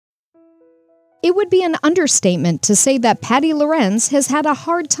It would be an understatement to say that Patty Lourens has had a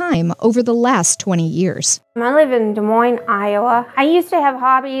hard time over the last 20 years. I live in Des Moines, Iowa. I used to have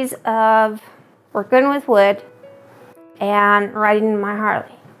hobbies of working with wood and riding my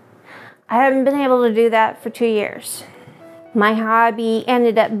Harley. I haven't been able to do that for 2 years. My hobby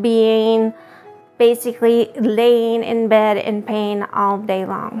ended up being basically laying in bed in pain all day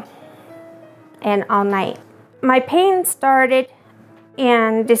long and all night. My pain started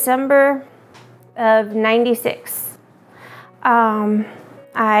in December of '96. I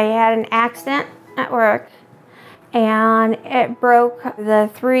had an accident at work and it broke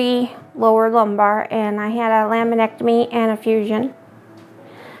the 3 lower lumbar, and I had a laminectomy and a fusion.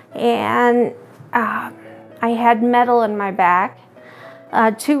 And I had metal in my back,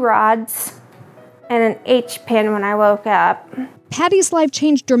 2 rods, and an H-pin when I woke up. Patty's life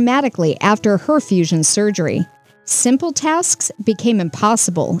changed dramatically after her fusion surgery. Simple tasks became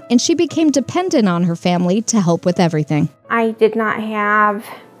impossible, and she became dependent on her family to help with everything. I did not have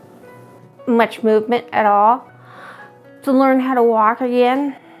much movement at all. To learn how to walk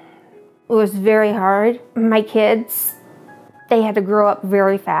again, it was very hard. My kids, they had to grow up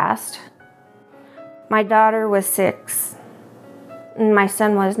very fast. My daughter was 6, and my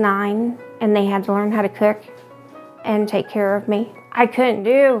son was 9, and they had to learn how to cook and take care of me. I couldn't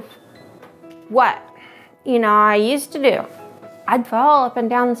do what I used to do. I'd fall up and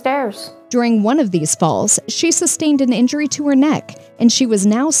down the stairs. During one of these falls, she sustained an injury to her neck, and she was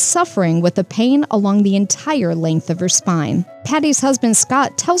now suffering with the pain along the entire length of her spine. Patty's husband,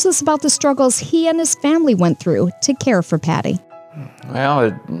 Scott, tells us about the struggles he and his family went through to care for Patty. Well,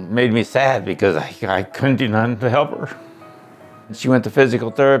 it made me sad because I couldn't do nothing to help her. She went to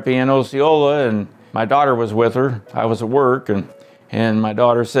physical therapy in Osceola, and my daughter was with her. I was at work, and my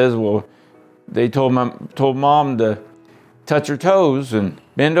daughter says, well, they told mom to touch her toes and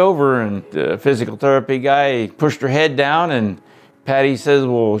bend over, and the physical therapy guy pushed her head down, and Patty says,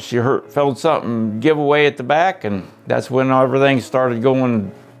 well, she felt something give away at the back, and that's when everything started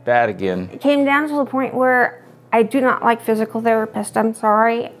going bad again. It came down to the point where I do not like physical therapists, I'm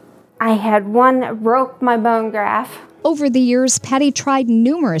sorry. I had one that broke my bone graft. Over the years, Patty tried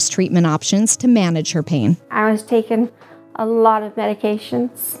numerous treatment options to manage her pain. I was taking a lot of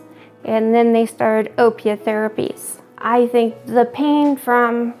medications, and then they started opiate therapies. I think the pain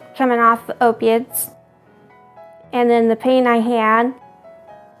from coming off the opiates and then the pain I had,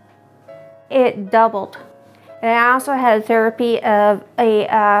 it doubled. And I also had therapy of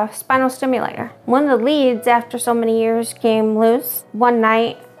a spinal stimulator. One of the leads, after so many years, came loose. One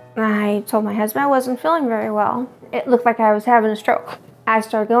night, I told my husband I wasn't feeling very well. It looked like I was having a stroke. I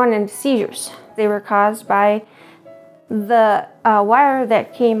started going into seizures. They were caused by the wire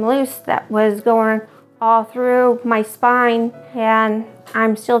that came loose that was going all through my spine, and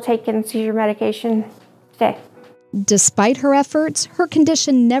I'm still taking seizure medication today. Despite her efforts, her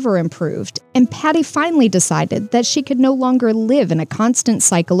condition never improved, and Patty finally decided that she could no longer live in a constant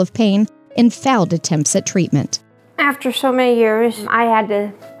cycle of pain and failed attempts at treatment. After so many years, I had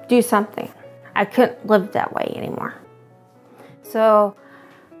to do something. I couldn't live that way anymore. So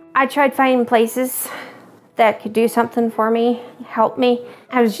I tried finding places that could do something for me, help me.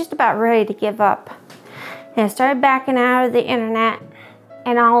 I was just about ready to give up. And I started backing out of the internet,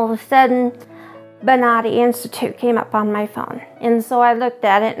 and all of a sudden, Bonati Institute came up on my phone. And so I looked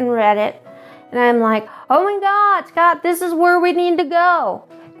at it and read it, and I'm like, oh my God, Scott, this is where we need to go.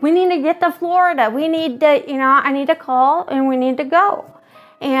 We need to get to Florida. We need to, I need to call, and we need to go.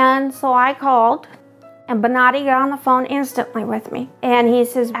 And so I called, and Bonati got on the phone instantly with me. And he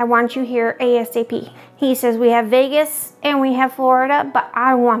says, I want you here ASAP. He says, we have Vegas and we have Florida, but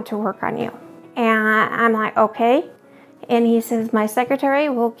I want to work on you. And I'm like, okay. And he says, my secretary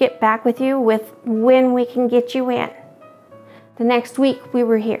will get back with you with when we can get you in. The next week we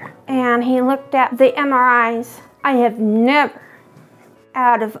were here. And he looked at the MRIs. I have never,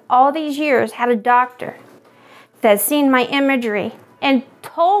 out of all these years, had a doctor that's seen my imagery and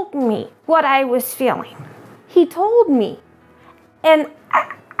told me what I was feeling. He told me. And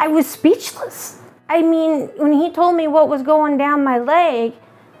I was speechless. I mean, when he told me what was going down my leg,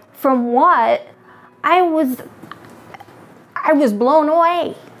 from what, I was blown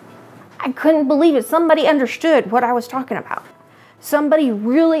away. I couldn't believe it. Somebody understood what I was talking about. Somebody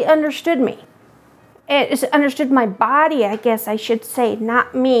really understood me. It understood my body, I guess I should say,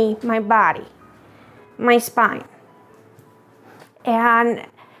 not me, my body, my spine. And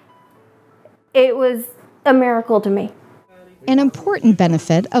it was a miracle to me. An important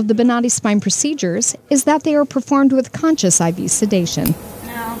benefit of the Bonati spine procedures is that they are performed with conscious IV sedation.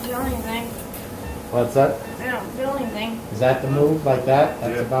 I don't feel anything. What's that? I don't feel anything. Is that the move, like that?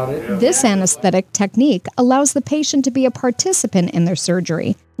 That's about it? This anesthetic technique allows the patient to be a participant in their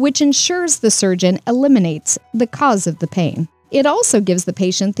surgery, which ensures the surgeon eliminates the cause of the pain. It also gives the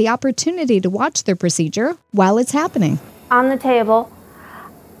patient the opportunity to watch their procedure while it's happening. On the table,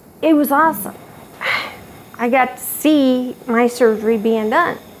 it was awesome. I got to see my surgery being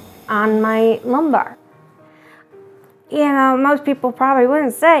done on my lumbar. You know, most people probably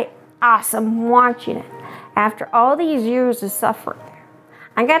wouldn't say awesome watching it. After all these years of suffering,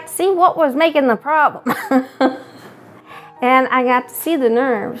 I got to see what was making the problem. And I got to see the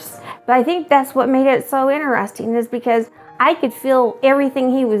nerves. But I think that's what made it so interesting, is because I could feel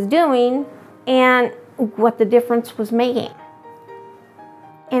everything he was doing and what the difference was making.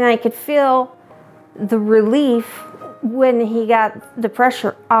 And I could feel the relief when he got the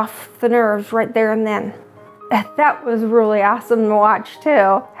pressure off the nerves right there and then. That was really awesome to watch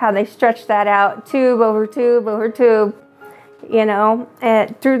too, how they stretched that out, tube over tube over tube, you know,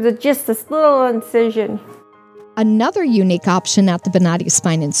 through just this little incision. Another unique option at the Bonati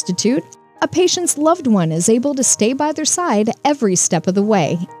Spine Institute, a patient's loved one is able to stay by their side every step of the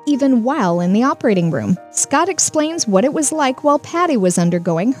way, even while in the operating room. Scott explains what it was like while Patty was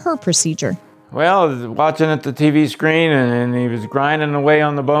undergoing her procedure. Well, I was watching at the TV screen, and he was grinding away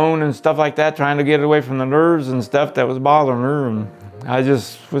on the bone and stuff like that, trying to get away from the nerves and stuff that was bothering her. And I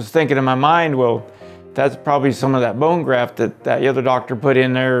just was thinking in my mind, well, that's probably some of that bone graft that the other doctor put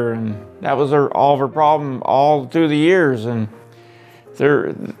in there, and that was all of her problem all through the years. And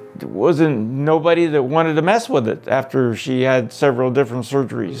there wasn't nobody that wanted to mess with it after she had several different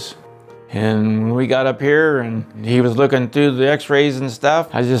surgeries. And when we got up here and he was looking through the x-rays and stuff,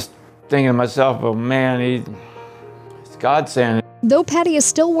 I just thinking to myself, oh man, it's godsend. Though Patty is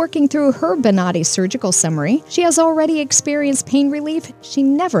still working through her Bonati surgical summary, she has already experienced pain relief she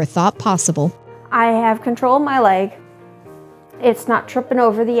never thought possible. I have control of my leg. It's not tripping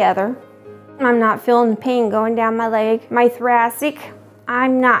over the other. I'm not feeling the pain going down my leg. My thoracic,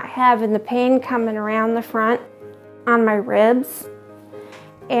 I'm not having the pain coming around the front on my ribs.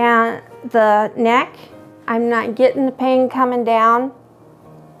 And the neck, I'm not getting the pain coming down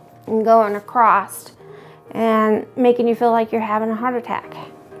and going across and making you feel like you're having a heart attack.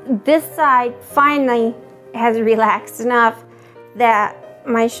 This side finally has relaxed enough that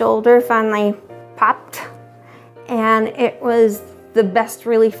my shoulder finally popped, and it was the best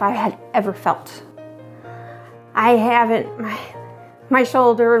relief I had ever felt. I haven't, my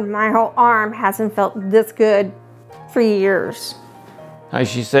shoulder and my whole arm hasn't felt this good for years. Like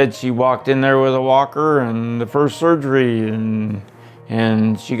she said, she walked in there with a walker and the first surgery, and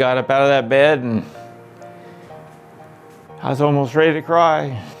she got up out of that bed, and I was almost ready to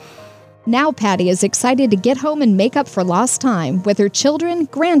cry. Now Patty is excited to get home and make up for lost time with her children,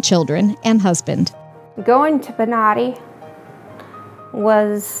 grandchildren, and husband. Going to Bonati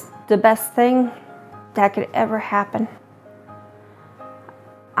was the best thing that could ever happen.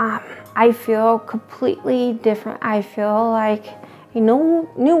 I feel completely different. I feel like a new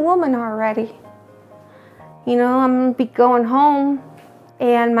woman already. You know, I'm gonna be going home,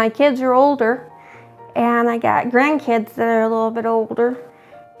 and my kids are older, and I got grandkids that are a little bit older,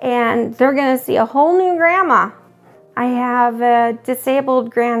 and they're gonna see a whole new grandma. I have a disabled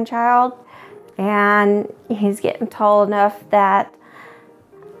grandchild, and he's getting tall enough that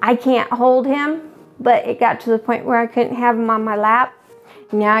I can't hold him, but it got to the point where I couldn't have him on my lap.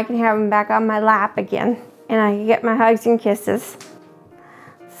 Now I can have him back on my lap again, and I can get my hugs and kisses.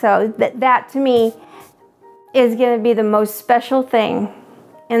 So that to me is gonna be the most special thing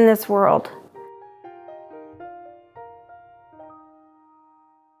in this world.